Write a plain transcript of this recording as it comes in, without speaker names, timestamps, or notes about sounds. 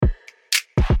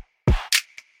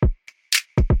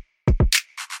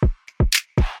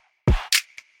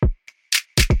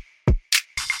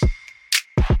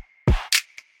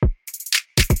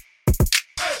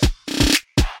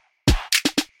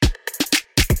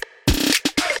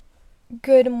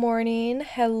Good morning,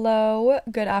 hello,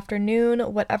 good afternoon,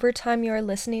 whatever time you are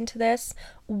listening to this,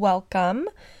 welcome.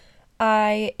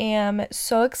 I am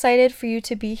so excited for you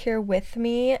to be here with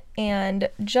me and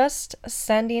just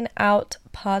sending out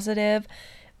positive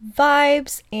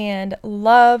vibes and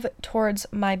love towards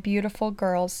my beautiful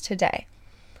girls today.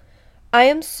 I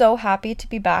am so happy to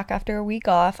be back after a week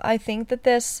off. I think that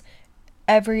this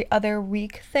every other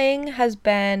week thing has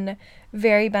been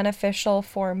very beneficial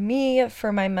for me,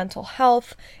 for my mental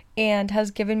health, and has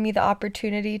given me the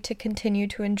opportunity to continue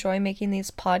to enjoy making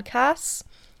these podcasts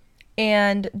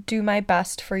and do my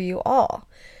best for you all.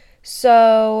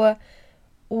 So,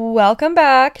 welcome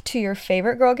back to your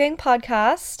favorite Girl Gang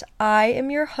podcast. I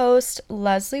am your host,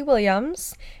 Leslie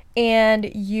Williams, and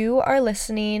you are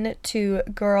listening to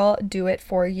Girl Do It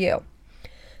For You.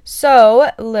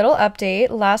 So, little update.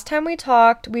 Last time we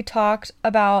talked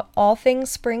about all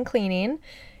things spring cleaning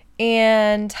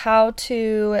and how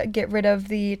to get rid of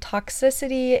the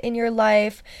toxicity in your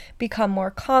life, become more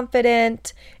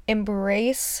confident,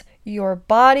 embrace your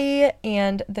body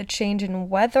and the change in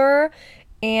weather.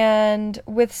 And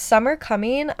with summer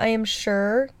coming, I am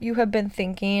sure you have been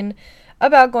thinking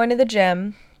about going to the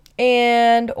gym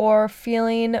and or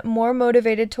feeling more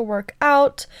motivated to work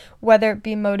out, whether it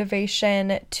be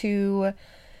motivation to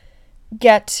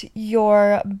get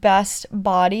your best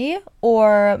body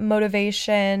or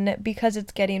motivation because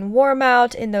it's getting warm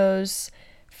out and those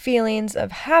feelings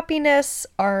of happiness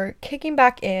are kicking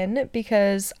back in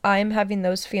because I'm having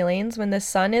those feelings. When the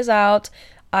sun is out,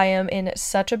 I am in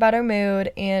such a better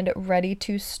mood and ready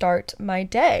to start my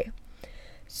day.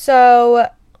 So,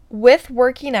 with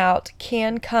working out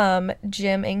can come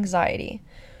gym anxiety.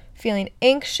 Feeling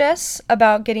anxious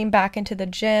about getting back into the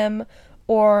gym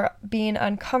or being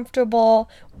uncomfortable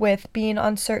with being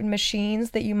on certain machines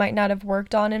that you might not have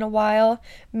worked on in a while.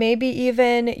 Maybe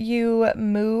even you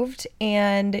moved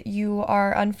and you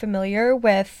are unfamiliar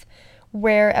with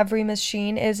where every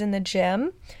machine is in the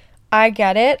gym. I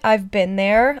get it. I've been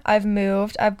there. I've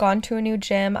moved. I've gone to a new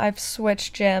gym. I've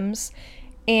switched gyms.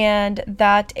 And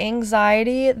that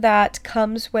anxiety that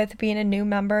comes with being a new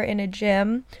member in a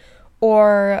gym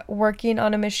or working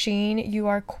on a machine you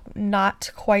are not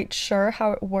quite sure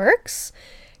how it works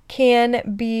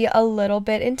can be a little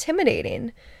bit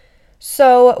intimidating.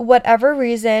 So, whatever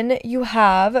reason you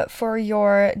have for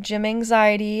your gym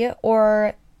anxiety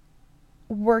or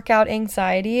workout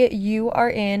anxiety, you are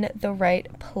in the right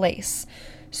place.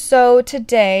 So,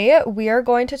 today we are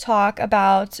going to talk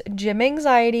about gym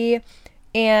anxiety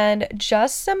and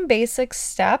just some basic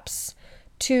steps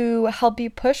to help you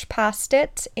push past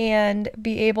it and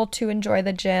be able to enjoy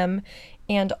the gym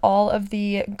and all of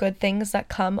the good things that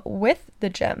come with the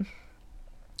gym.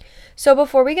 So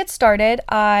before we get started,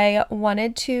 I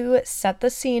wanted to set the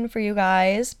scene for you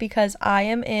guys because I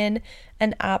am in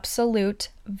an absolute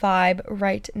vibe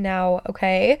right now,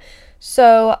 okay?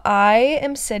 So I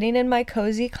am sitting in my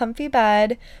cozy, comfy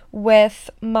bed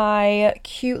with my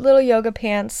cute little yoga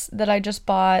pants that I just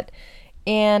bought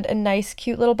and a nice,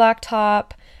 cute little black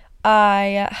top.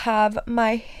 I have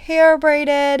my hair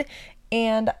braided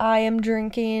and I am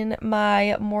drinking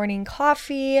my morning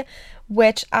coffee,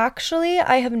 which actually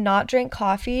I have not drank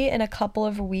coffee in a couple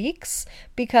of weeks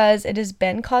because it has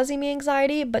been causing me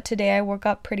anxiety, but today I woke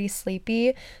up pretty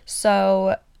sleepy,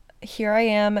 so here I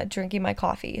am drinking my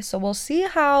coffee. So we'll see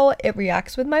how it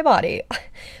reacts with my body.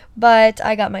 But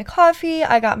I got my coffee,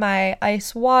 I got my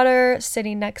ice water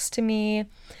sitting next to me.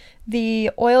 The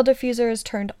oil diffuser is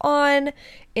turned on.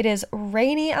 It is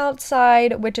rainy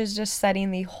outside, which is just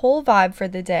setting the whole vibe for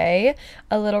the day.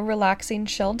 A little relaxing,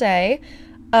 chill day.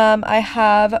 I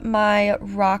have my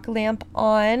rock lamp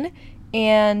on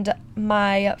and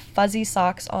my fuzzy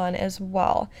socks on as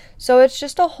well. So it's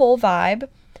just a whole vibe.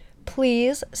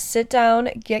 Please sit down,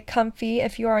 get comfy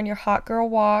if you are on your hot girl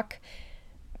walk.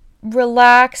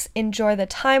 Relax, enjoy the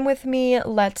time with me,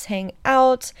 let's hang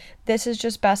out. This is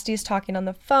just besties talking on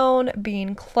the phone,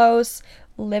 being close,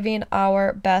 living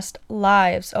our best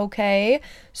lives, okay?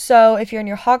 So if you're in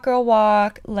your hot girl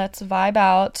walk, let's vibe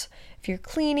out. If you're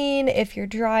cleaning, if you're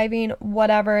driving,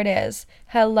 whatever it is.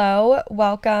 Hello,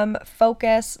 welcome,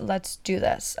 focus, let's do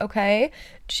this, okay?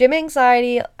 Gym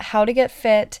anxiety, how to get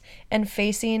fit, and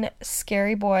facing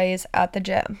scary boys at the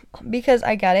gym. Because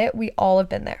I get it, we all have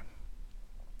been there.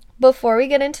 Before we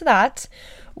get into that,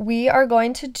 we are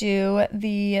going to do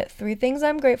the 3 things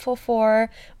I'm grateful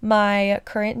for, my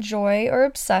current joy or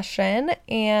obsession,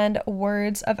 and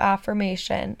words of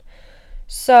affirmation.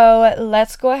 So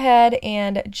let's go ahead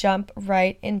and jump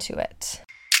right into it.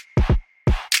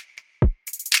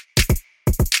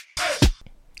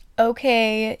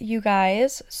 Okay, you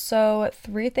guys, so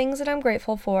 3 things that I'm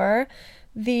grateful for.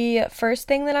 The first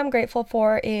thing that I'm grateful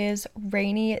for is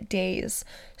rainy days.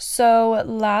 So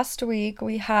last week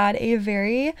we had a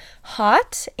very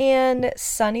hot and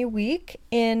sunny week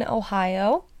in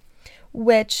Ohio,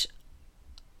 which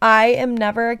I am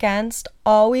never against.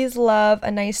 Always love a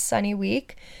nice sunny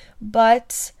week,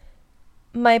 but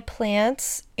my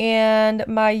plants and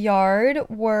my yard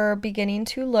were beginning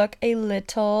to look a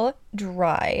little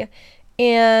dry.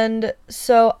 And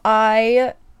so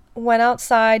I went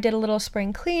outside, did a little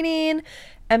spring cleaning,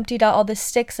 emptied out all the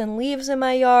sticks and leaves in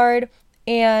my yard,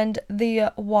 and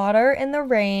the water and the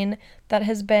rain that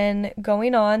has been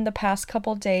going on the past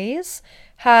couple days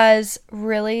has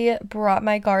really brought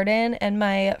my garden and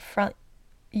my front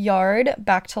yard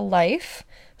back to life.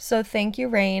 So thank you,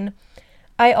 rain.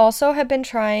 I also have been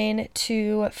trying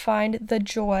to find the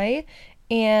joy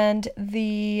and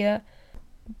the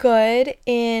good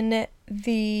in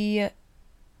the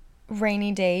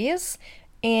rainy days,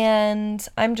 and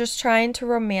I'm just trying to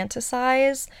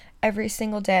romanticize every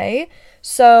single day.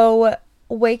 So,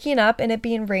 waking up and it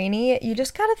being rainy, you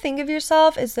just gotta think of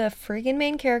yourself as the freaking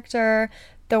main character.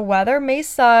 The weather may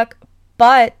suck,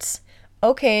 but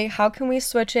okay, how can we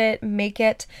switch it, make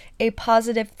it a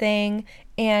positive thing,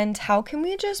 and how can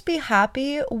we just be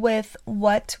happy with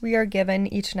what we are given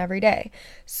each and every day?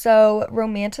 So,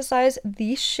 romanticize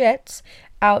the shit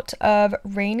out of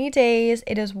rainy days.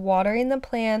 It is watering the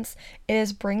plants, it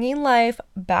is bringing life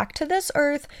back to this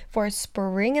earth for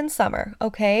spring and summer,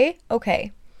 okay?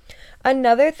 Okay.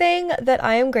 Another thing that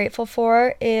I am grateful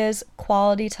for is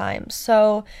quality time.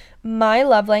 So, my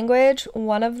love language,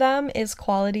 one of them is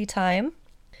quality time.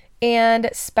 And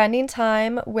spending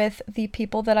time with the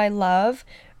people that I love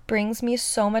brings me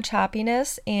so much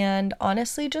happiness and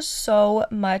honestly just so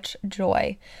much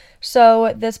joy.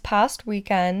 So, this past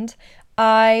weekend,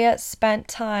 I spent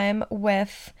time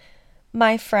with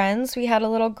my friends. We had a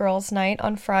little girls' night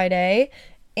on Friday,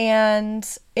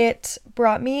 and it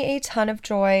brought me a ton of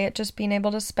joy just being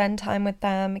able to spend time with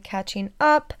them, catching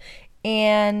up,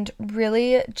 and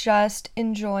really just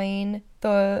enjoying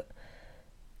the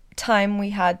time we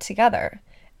had together.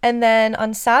 And then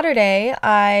on Saturday,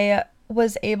 I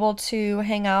was able to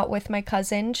hang out with my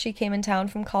cousin. She came in town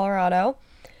from Colorado.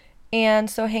 And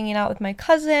so hanging out with my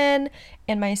cousin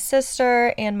and my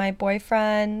sister and my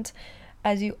boyfriend,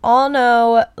 as you all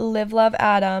know, Live Love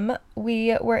Adam,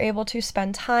 we were able to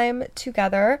spend time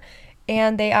together,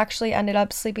 and they actually ended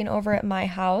up sleeping over at my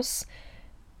house.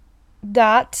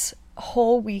 That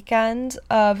whole weekend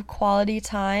of quality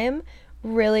time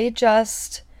really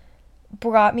just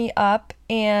brought me up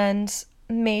and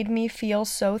made me feel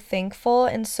so thankful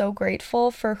and so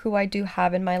grateful for who I do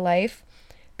have in my life,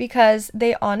 because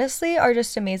they honestly are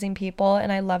just amazing people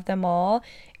and I love them all,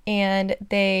 and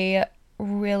they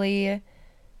really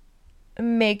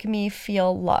make me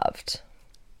feel loved.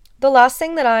 The last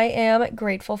thing that I am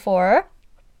grateful for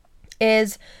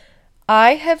is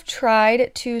I have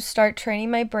tried to start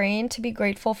training my brain to be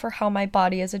grateful for how my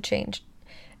body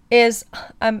is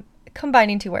I'm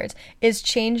combining 2 words, is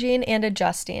changing and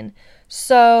adjusting.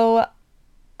 So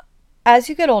as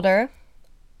you get older,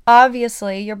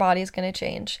 obviously your body is going to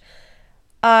change.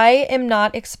 I am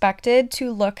not expected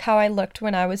to look how I looked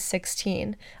when I was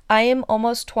 16. I am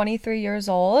almost 23 years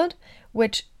old,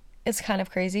 which is kind of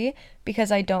crazy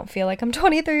because I don't feel like I'm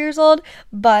 23 years old,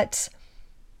 but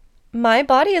my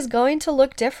body is going to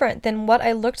look different than what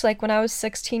I looked like when I was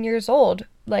 16 years old,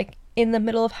 like in the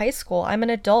middle of high school. I'm an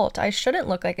adult. I shouldn't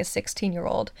look like a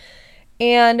 16-year-old.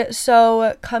 And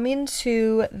so coming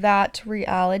to that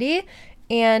reality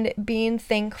and being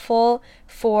thankful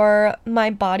for my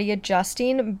body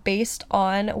adjusting based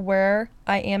on where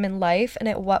I am in life and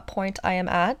at what point I am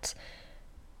at,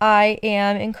 I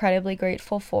am incredibly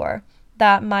grateful for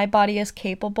that my body is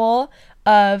capable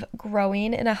of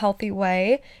growing in a healthy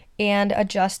way, and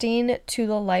adjusting to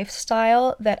the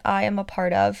lifestyle that I am a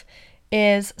part of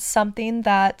is something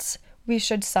that we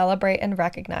should celebrate and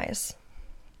recognize.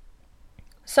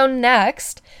 So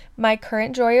next, my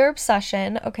current joy or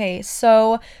obsession. Okay,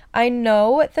 so I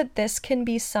know that this can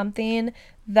be something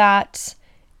that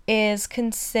is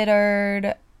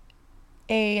considered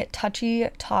a touchy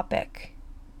topic,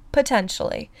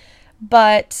 potentially,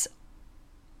 but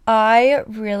I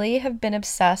really have been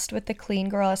obsessed with the clean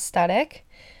girl aesthetic.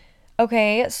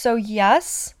 Okay, so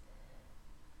yes,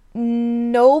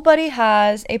 nobody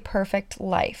has a perfect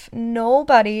life.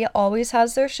 Nobody always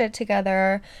has their shit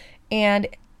together and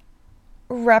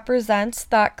represents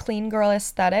that clean girl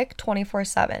aesthetic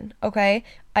 24/7, okay?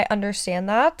 I understand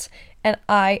that, and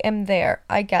I am there.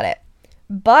 I get it.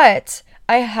 But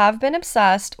I have been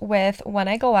obsessed with when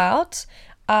I go out,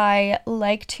 I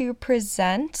like to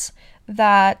present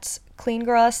that clean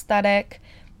girl aesthetic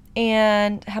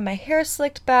and have my hair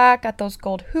slicked back, got those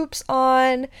gold hoops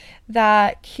on,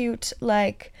 that cute,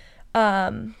 like,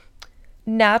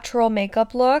 natural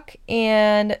makeup look,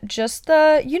 and just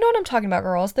you know what I'm talking about,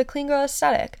 girls, the clean girl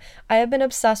aesthetic. I have been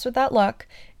obsessed with that look.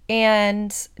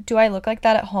 And do I look like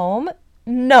that at home?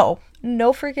 No,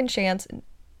 no freaking chance.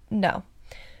 No.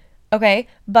 Okay,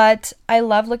 but I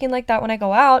love looking like that when I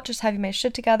go out, just having my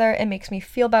shit together. It makes me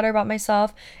feel better about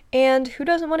myself. And who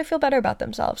doesn't want to feel better about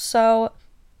themselves? So,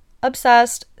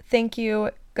 obsessed. Thank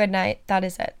you. Good night. That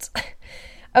is it.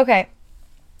 Okay,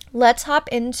 let's hop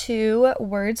into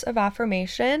words of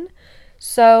affirmation.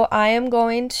 So, I am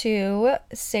going to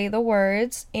say the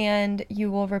words and you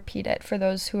will repeat it for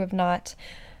those who have not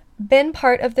been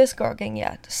part of this girl gang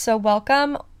yet. So,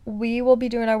 welcome. We will be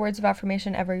doing our words of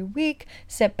affirmation every week.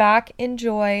 Sit back,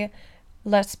 enjoy.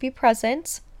 Let's be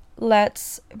present.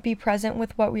 Let's be present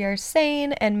with what we are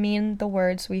saying and mean the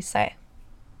words we say.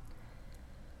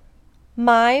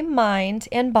 My mind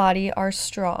and body are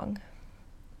strong.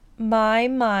 My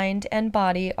mind and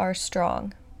body are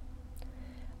strong.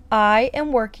 I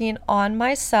am working on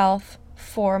myself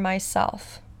for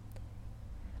myself.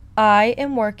 I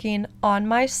am working on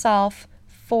myself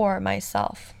for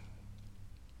myself.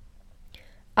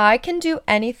 I can do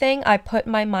anything I put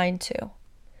my mind to.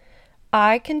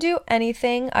 I can do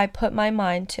anything I put my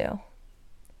mind to.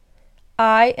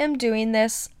 I am doing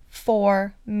this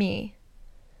for me.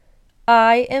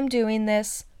 I am doing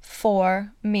this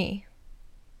for me.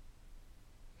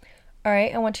 All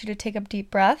right, I want you to take a deep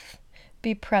breath,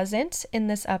 be present in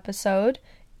this episode,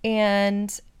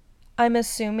 and I'm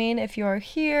assuming if you're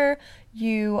here,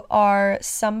 you are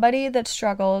somebody that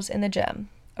struggles in the gym.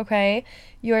 Okay,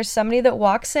 you're somebody that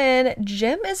walks in.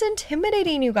 Gym is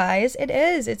intimidating, you guys. It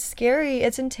is. It's scary.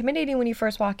 It's intimidating when you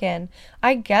first walk in.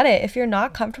 I get it. If you're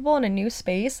not comfortable in a new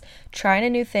space, trying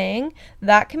a new thing,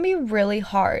 that can be really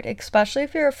hard, especially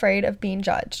if you're afraid of being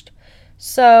judged.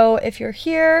 So if you're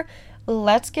here,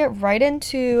 let's get right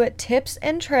into tips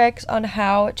and tricks on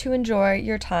how to enjoy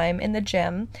your time in the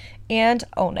gym and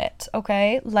own it.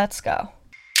 Okay, let's go.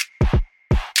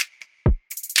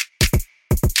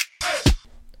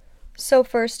 So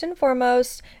first and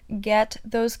foremost, get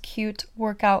those cute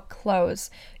workout clothes.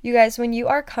 You guys, when you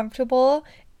are comfortable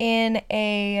in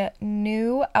a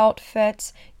new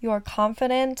outfit, you are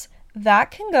confident,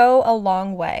 that can go a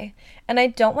long way. And I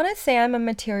don't want to say I'm a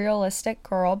materialistic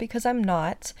girl because I'm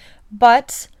not,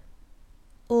 but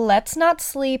let's not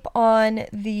sleep on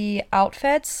the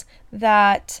outfits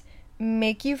that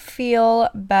make you feel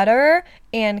better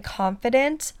and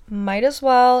confident. Might as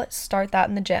well start that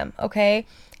in the gym, okay?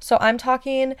 So I'm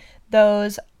talking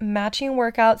those matching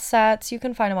workout sets. You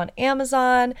can find them on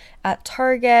Amazon, at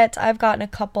Target. I've gotten a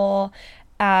couple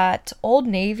at Old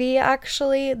Navy,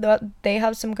 actually. They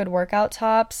have some good workout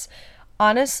tops.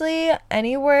 Honestly,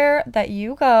 anywhere that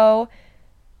you go,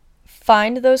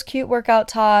 find those cute workout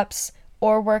tops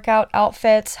or workout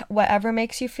outfits, whatever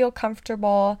makes you feel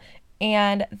comfortable.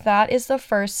 And that is the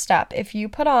first step. If you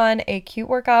put on a cute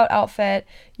workout outfit,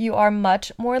 you are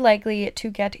much more likely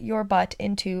to get your butt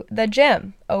into the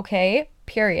gym, okay?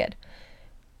 Period.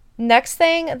 Next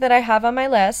thing that I have on my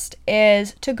list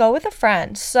is to go with a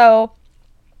friend. So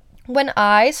when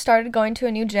I started going to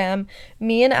a new gym,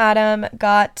 me and Adam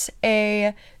got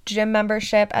a gym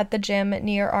membership at the gym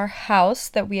near our house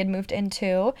that we had moved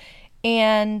into,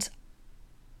 and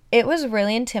it was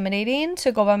really intimidating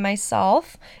to go by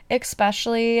myself,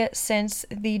 especially since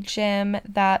the gym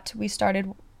that we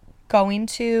started going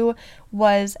to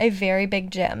was a very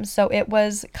big gym. So it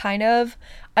was kind of,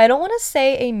 I don't want to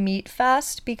say a meat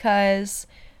fest because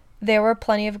there were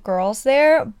plenty of girls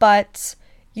there, but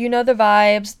you know the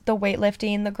vibes, the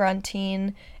weightlifting, the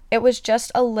grunting. It was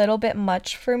just a little bit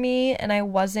much for me and I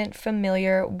wasn't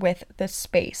familiar with the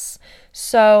space.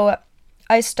 So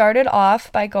I started off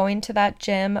by going to that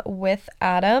gym with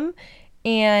Adam,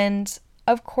 and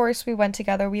of course we went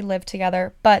together, we lived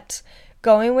together, but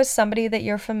going with somebody that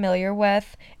you're familiar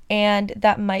with and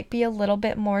that might be a little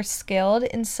bit more skilled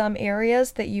in some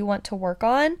areas that you want to work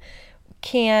on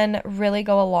can really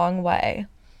go a long way.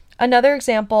 Another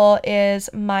example is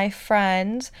my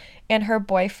friend and her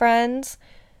boyfriend.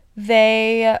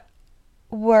 They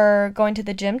were going to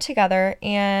the gym together,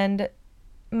 and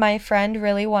my friend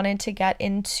really wanted to get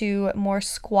into more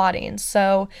squatting,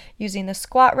 so using the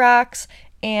squat racks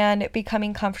and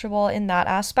becoming comfortable in that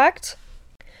aspect.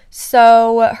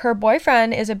 So her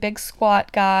boyfriend is a big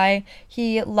squat guy.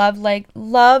 He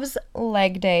loves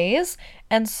leg days,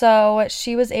 and so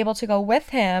she was able to go with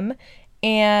him,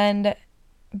 and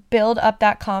build up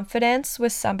that confidence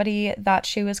with somebody that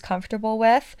she was comfortable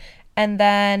with, and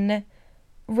then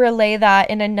relay that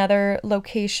in another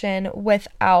location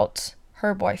without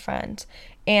her boyfriend.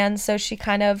 And so she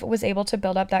kind of was able to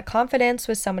build up that confidence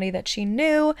with somebody that she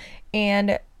knew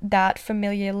and that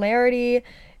familiarity.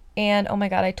 And oh my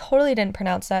God, I totally didn't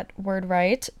pronounce that word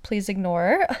right. Please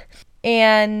ignore.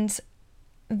 And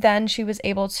then she was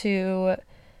able to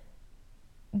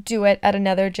do it at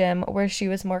another gym where she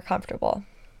was more comfortable.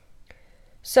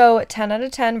 So 10 out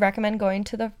of 10, recommend going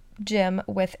to the gym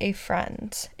with a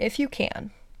friend if you can.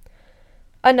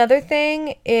 Another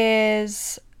thing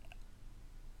is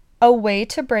a way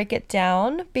to break it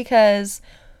down, because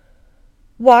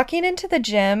walking into the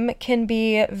gym can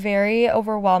be very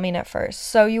overwhelming at first.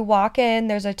 So you walk in,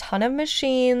 there's a ton of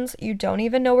machines, you don't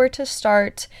even know where to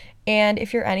start. And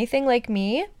if you're anything like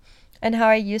me and how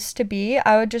I used to be,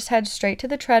 I would just head straight to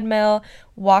the treadmill,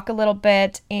 walk a little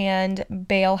bit, and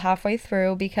bail halfway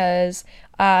through because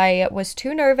I was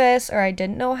too nervous or I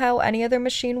didn't know how any other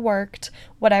machine worked,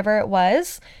 whatever it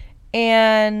was.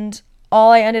 And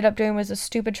all I ended up doing was a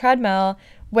stupid treadmill,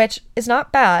 which is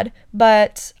not bad,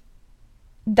 but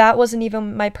that wasn't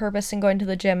even my purpose in going to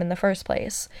the gym in the first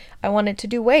place. I wanted to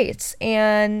do weights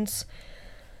and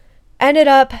ended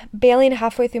up bailing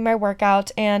halfway through my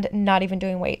workout and not even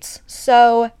doing weights.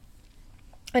 So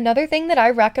another thing that I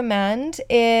recommend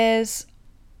is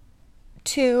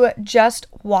to just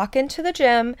walk into the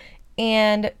gym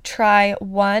and try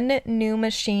one new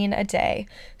machine a day.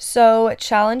 So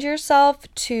challenge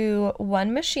yourself to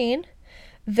one machine.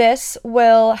 This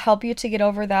will help you to get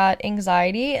over that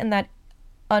anxiety and that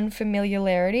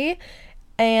unfamiliarity.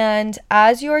 And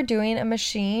as you are doing a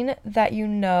machine that you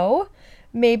know,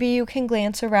 maybe you can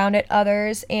glance around at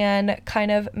others and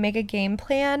kind of make a game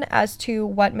plan as to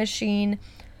what machine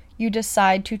you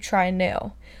decide to try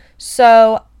new.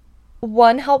 So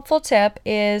one helpful tip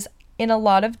is, in a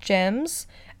lot of gyms,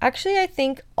 actually I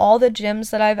think all the gyms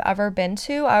that I've ever been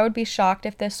to, I would be shocked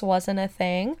if this wasn't a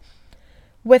thing.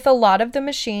 With a lot of the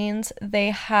machines, they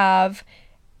have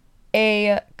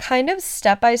a kind of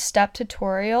step-by-step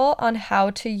tutorial on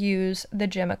how to use the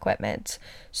gym equipment.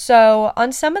 So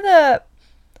on some of the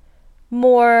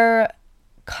more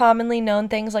commonly known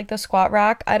things like the squat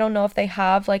rack, I don't know if they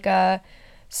have like a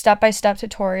step-by-step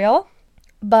tutorial,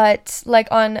 but like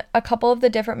on a couple of the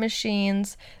different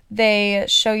machines, they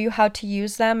show you how to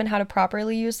use them and how to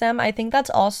properly use them. I think that's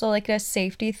also like a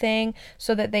safety thing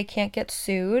so that they can't get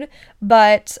sued,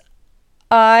 but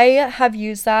I have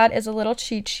used that as a little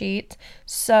cheat sheet.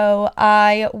 So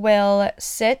I will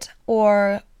sit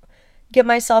or get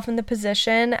myself in the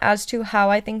position as to how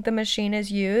I think the machine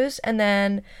is used, and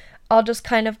then I'll just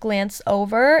kind of glance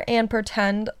over and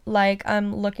pretend like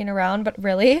I'm looking around, but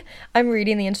really I'm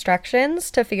reading the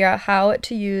instructions to figure out how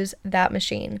to use that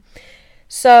machine.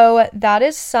 So that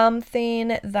is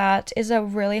something that is a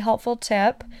really helpful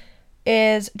tip,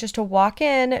 is just to walk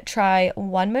in, try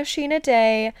one machine a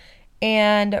day,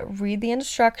 and read the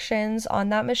instructions on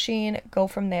that machine, go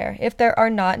from there. If there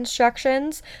are not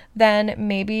instructions, then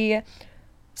maybe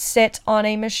sit on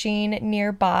a machine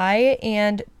nearby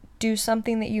and do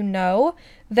something that you know.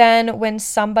 Then when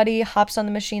somebody hops on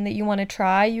the machine that you want to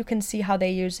try, you can see how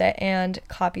they use it and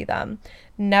copy them.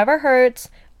 Never hurts.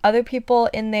 Other people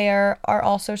in there are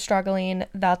also struggling.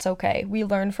 That's okay. We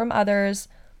learn from others.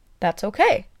 That's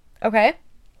okay. Okay?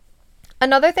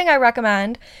 Another thing I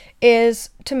recommend is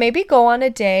to maybe go on a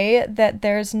day that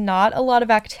there's not a lot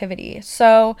of activity.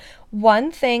 So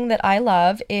one thing that I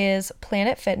love is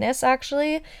Planet Fitness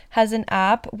actually has an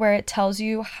app where it tells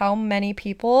you how many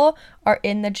people are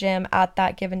in the gym at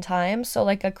that given time. So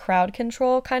like a crowd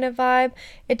control kind of vibe.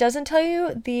 It doesn't tell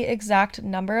you the exact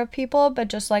number of people, but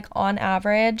just like on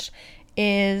average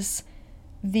is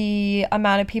the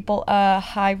amount of people a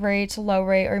high rate, low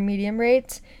rate, or medium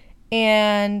rate.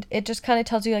 And it just kind of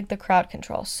tells you like the crowd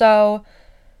control. So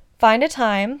find a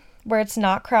time where it's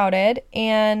not crowded.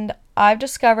 And I've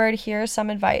discovered, here's some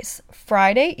advice.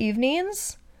 Friday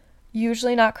evenings,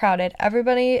 usually not crowded.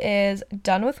 Everybody is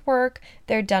done with work.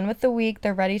 They're done with the week.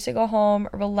 They're ready to go home,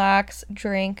 relax,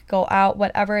 drink, go out,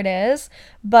 whatever it is.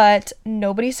 But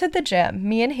nobody's at the gym.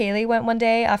 Me and Haley went one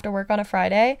day after work on a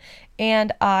Friday,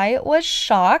 and I was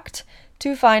shocked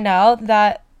to find out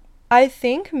that I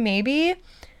think maybe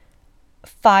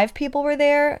 5 people were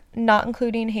there, not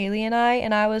including Haley and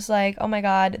I was like, oh my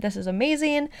God, this is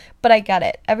amazing, but I get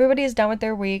it. Everybody is done with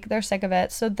their week. They're sick of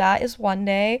it. So that is one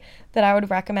day that I would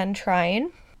recommend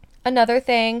trying. Another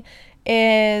thing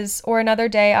is, or another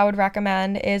day I would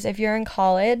recommend is if you're in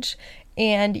college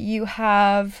and you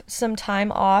have some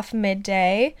time off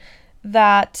midday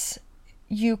that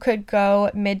you could go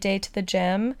midday to the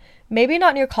gym. Maybe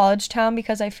not in your college town,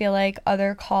 because I feel like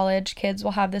other college kids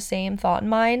will have the same thought in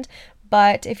mind.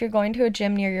 But if you're going to a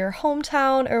gym near your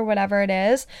hometown or whatever it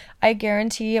is, I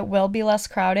guarantee it will be less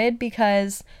crowded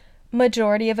because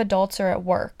majority of adults are at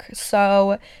work.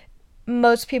 So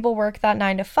most people work that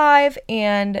 9 to 5,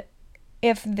 and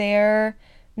if they're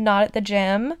not at the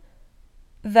gym,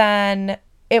 then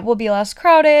it will be less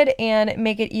crowded and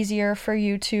make it easier for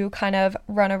you to kind of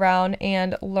run around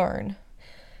and learn.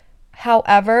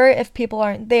 However, if people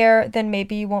aren't there, then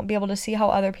maybe you won't be able to see how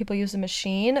other people use the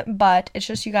machine, but it's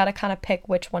just you got to kind of pick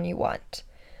which one you want.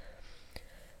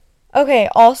 Okay,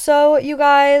 also, you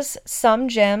guys, some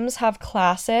gyms have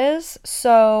classes,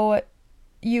 so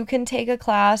you can take a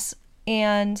class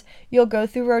and you'll go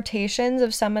through rotations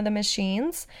of some of the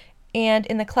machines, and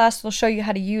in the class they'll show you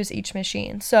how to use each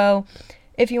machine. So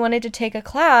if you wanted to take a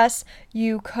class,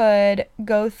 you could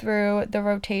go through the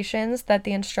rotations that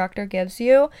the instructor gives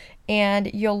you,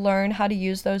 and you'll learn how to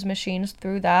use those machines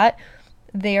through that,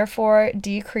 therefore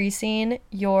decreasing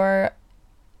your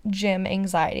gym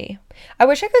anxiety. I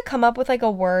wish I could come up with like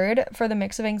a word for the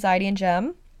mix of anxiety and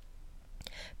gym,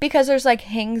 because there's like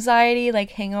hangxiety,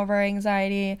 like hangover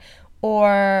anxiety,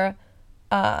 or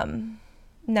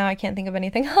now I can't think of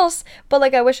anything else, but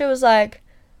like I wish it was like,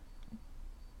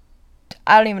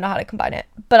 I don't even know how to combine it,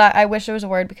 but I wish there was a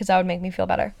word because that would make me feel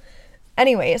better.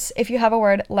 Anyways, if you have a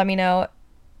word, let me know,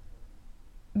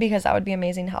 because that would be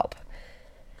amazing help.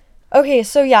 Okay,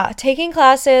 so yeah, taking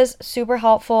classes, super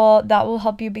helpful. That will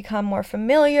help you become more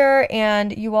familiar,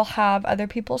 and you will have other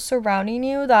people surrounding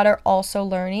you that are also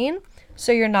learning,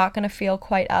 so you're not going to feel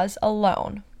quite as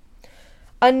alone.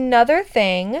 Another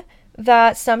thing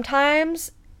that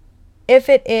sometimes, if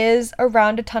it is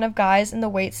around a ton of guys in the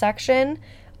weight section,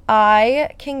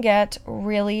 I can get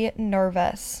really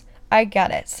nervous. I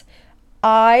get it.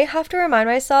 I have to remind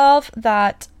myself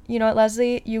that, you know what,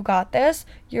 Leslie, you got this.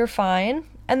 You're fine.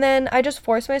 And then I just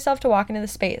force myself to walk into the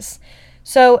space.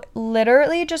 So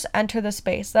literally just enter the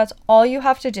space. That's all you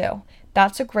have to do.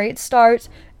 That's a great start.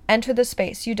 Enter the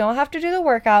space. You don't have to do the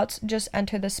workouts. Just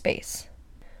enter the space.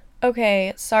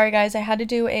 Okay, sorry guys. I had to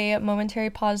do a momentary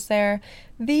pause there.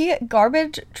 The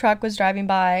garbage truck was driving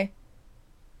by.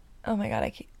 Oh my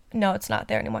God, no, it's not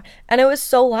there anymore. And it was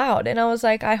so loud. And I was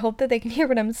like, I hope that they can hear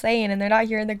what I'm saying and they're not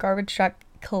hearing the garbage truck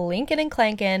clinking and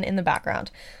clanking in the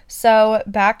background. So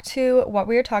back to what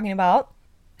we were talking about.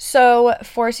 So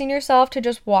forcing yourself to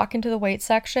just walk into the weight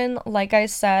section, like I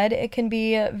said, it can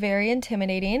be very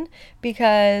intimidating,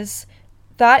 because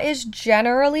that is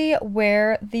generally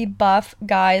where the buff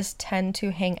guys tend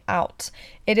to hang out.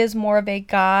 It is more of a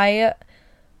guy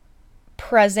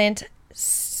present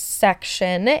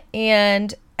section,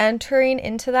 and entering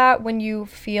into that when you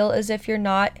feel as if you're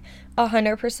not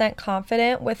 100%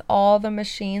 confident with all the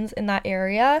machines in that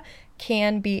area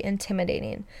can be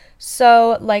intimidating.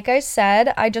 So like I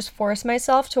said, I just force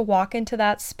myself to walk into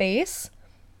that space,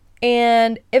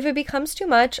 and if it becomes too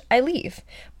much, I leave.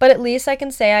 But at least I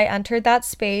can say I entered that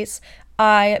space,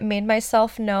 I made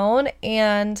myself known,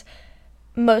 and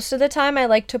most of the time I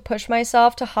like to push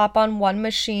myself to hop on one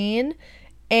machine,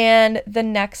 and the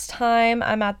next time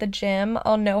I'm at the gym,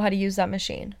 I'll know how to use that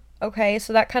machine. Okay,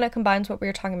 so that kind of combines what we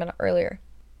were talking about earlier.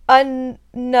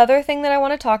 Another thing that I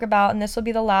want to talk about, and this will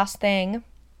be the last thing,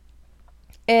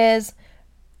 is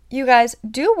you guys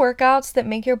do workouts that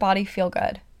make your body feel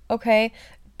good. Okay,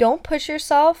 don't push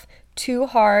yourself too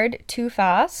hard, too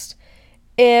fast.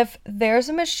 If there's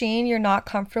a machine you're not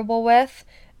comfortable with,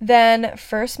 then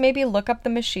first maybe look up the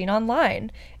machine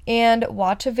online and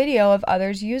watch a video of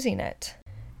others using it.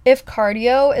 If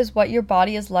cardio is what your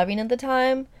body is loving at the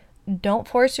time, don't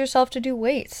force yourself to do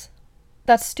weights.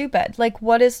 That's stupid. Like,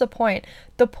 what is the point?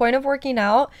 The point of working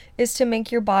out is to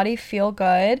make your body feel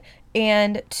good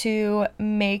and to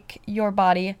make your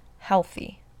body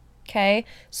healthy. Okay?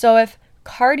 So if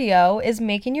cardio is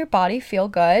making your body feel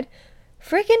good,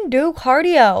 freaking do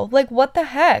cardio. Like, what the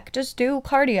heck? Just do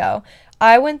cardio.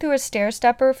 I went through a stair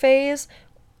stepper phase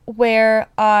where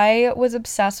I was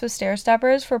obsessed with stair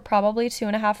steppers for probably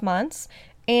 2.5 months.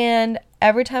 And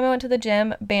every time I went to the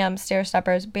gym, bam, stair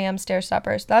steppers, bam, stair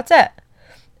steppers. That's it.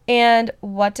 And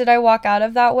what did I walk out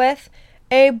of that with?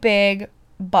 A big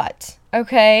butt.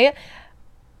 Okay?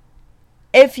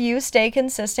 If you stay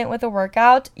consistent with a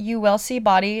workout, you will see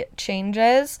body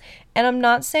changes. And I'm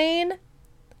not saying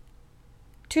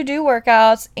to do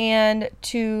workouts and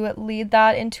to lead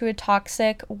that into a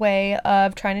toxic way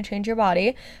of trying to change your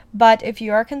body. But if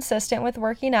you are consistent with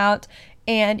working out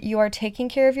and you are taking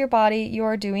care of your body, you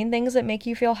are doing things that make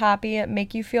you feel happy,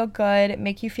 make you feel good,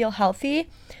 make you feel healthy,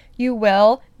 you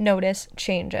will notice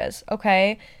changes,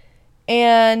 okay?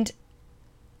 And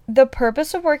the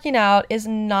purpose of working out is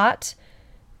not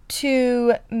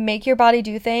to make your body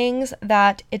do things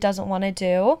that it doesn't want to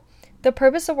do. The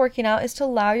purpose of working out is to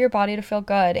allow your body to feel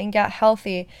good and get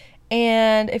healthy.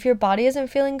 And if your body isn't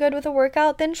feeling good with a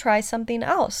workout, then try something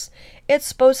else. It's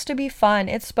supposed to be fun.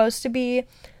 It's supposed to be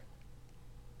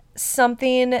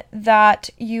something that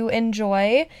you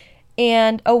enjoy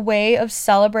and a way of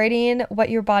celebrating what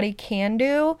your body can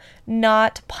do,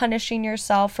 not punishing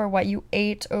yourself for what you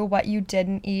ate or what you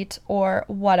didn't eat or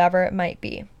whatever it might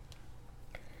be.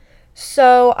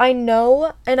 So I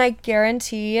know and I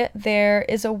guarantee there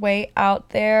is a way out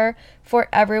there for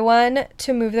everyone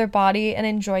to move their body and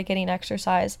enjoy getting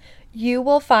exercise. You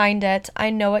will find it. I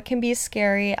know it can be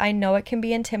scary. I know it can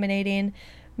be intimidating.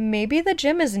 Maybe the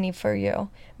gym isn't for you.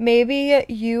 Maybe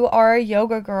you are a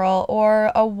yoga girl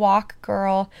or a walk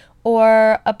girl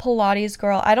or a Pilates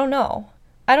girl. I don't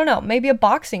know. Maybe a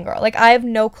boxing girl. Like, I have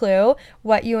no clue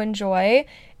what you enjoy.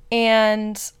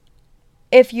 And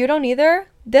if you don't either,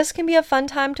 this can be a fun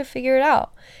time to figure it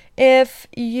out. If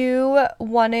you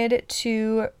wanted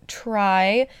to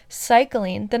try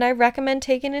cycling, then I recommend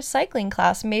taking a cycling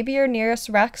class. Maybe your nearest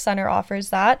rec center offers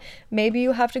that. Maybe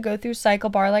you have to go through Cycle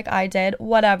Bar like I did,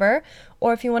 whatever.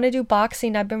 Or if you want to do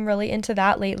boxing, I've been really into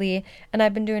that lately, and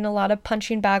I've been doing a lot of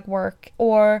punching bag work.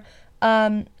 Or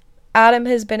Adam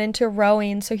has been into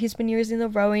rowing, so he's been using the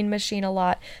rowing machine a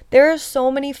lot. There are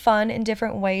so many fun and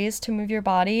different ways to move your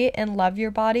body and love your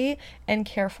body and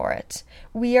care for it.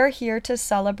 We are here to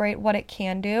celebrate what it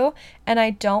can do, and I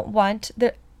don't want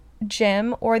the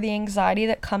gym or the anxiety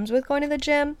that comes with going to the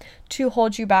gym to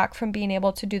hold you back from being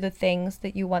able to do the things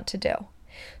that you want to do.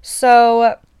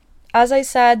 So, as I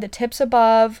said, the tips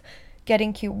above,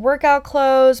 getting cute workout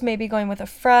clothes, maybe going with a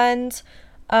friend,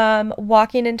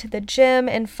 walking into the gym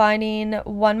and finding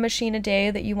one machine a day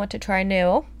that you want to try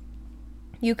new.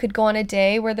 You could go on a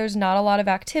day where there's not a lot of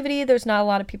activity, there's not a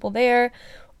lot of people there,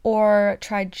 or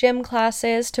try gym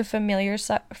classes to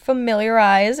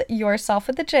familiarize yourself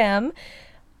with the gym.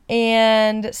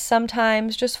 And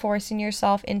sometimes just forcing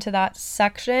yourself into that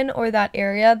section or that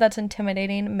area that's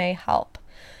intimidating may help.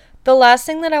 The last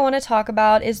thing that I want to talk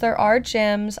about is there are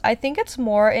gyms. I think it's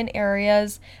more in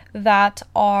areas that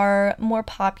are more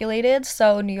populated.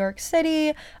 So New York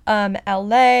City,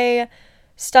 LA,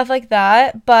 stuff like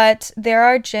that. But there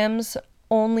are gyms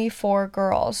only for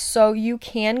girls. So you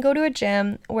can go to a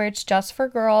gym where it's just for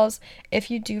girls if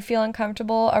you do feel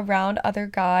uncomfortable around other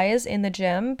guys in the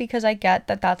gym, because I get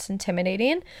that that's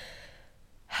intimidating.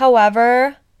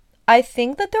 However, I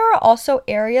think that there are also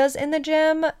areas in the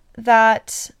gym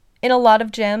in a lot of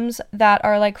gyms that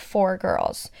are like for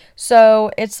girls.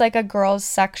 So it's like a girls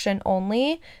section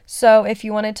only. So if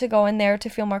you wanted to go in there to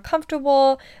feel more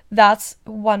comfortable, that's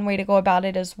one way to go about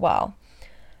it as well.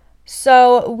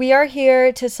 So we are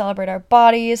here to celebrate our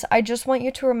bodies. I just want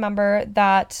you to remember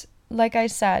that, like I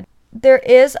said, there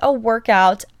is a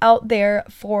workout out there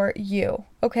for you,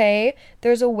 okay?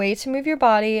 There's a way to move your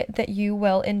body that you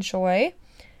will enjoy.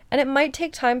 And it might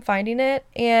take time finding it,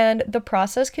 and the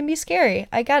process can be scary.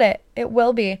 I get it. It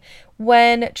will be.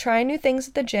 When trying new things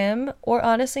at the gym, or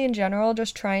honestly in general,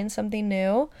 just trying something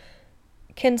new,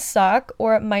 can suck,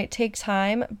 or it might take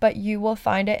time, but you will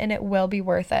find it and it will be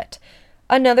worth it.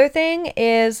 Another thing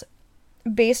is,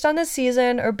 based on the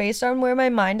season or based on where my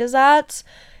mind is at,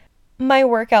 my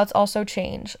workouts also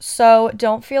change. So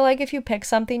don't feel like if you pick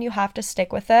something, you have to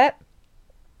stick with it.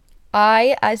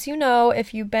 I, as you know,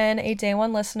 if you've been a day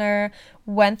one listener,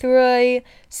 went through a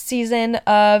season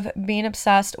of being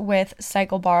obsessed with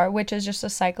Cycle Bar, which is just a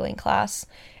cycling class.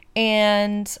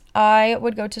 And I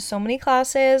would go to so many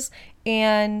classes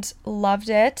and loved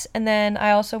it. And then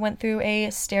I also went through a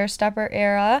stair stepper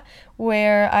era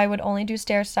where I would only do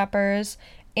stair steppers.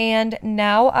 And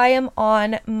now I am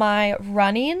on my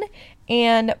running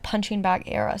and punching bag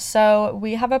era. So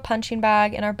we have a punching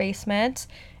bag in our basement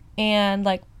and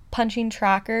like punching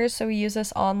trackers, so we use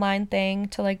this online thing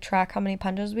to like track how many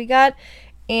punches we get,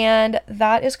 and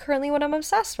that is currently what I'm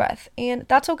obsessed with. And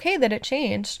that's okay that it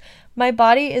changed. My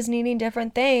body is needing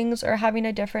different things or having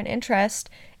a different interest,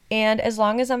 and as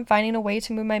long as I'm finding a way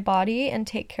to move my body and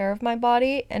take care of my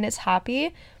body and it's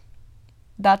happy,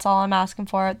 that's all I'm asking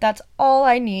for. That's all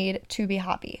I need to be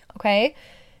happy, okay?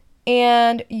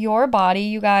 And your body,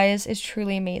 you guys, is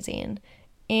truly amazing.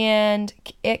 And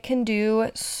it can do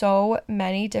so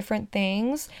many different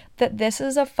things that this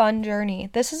is a fun journey.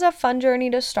 This is a fun journey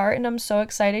to start, and I'm so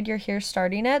excited you're here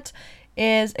starting it,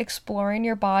 is exploring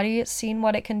your body, seeing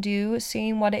what it can do,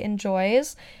 seeing what it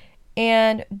enjoys.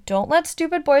 And don't let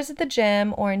stupid boys at the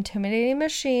gym or intimidating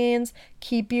machines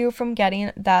keep you from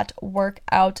getting that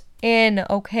workout in,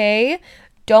 okay?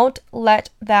 Don't let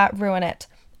that ruin it.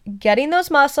 Getting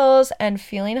those muscles and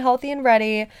feeling healthy and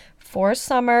ready for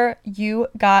summer, you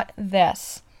got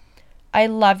this. I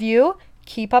love you.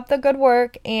 Keep up the good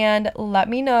work and let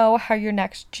me know how your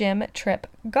next gym trip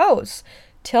goes.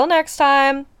 Till next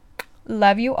time,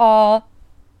 love you all,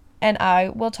 and I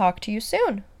will talk to you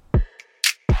soon.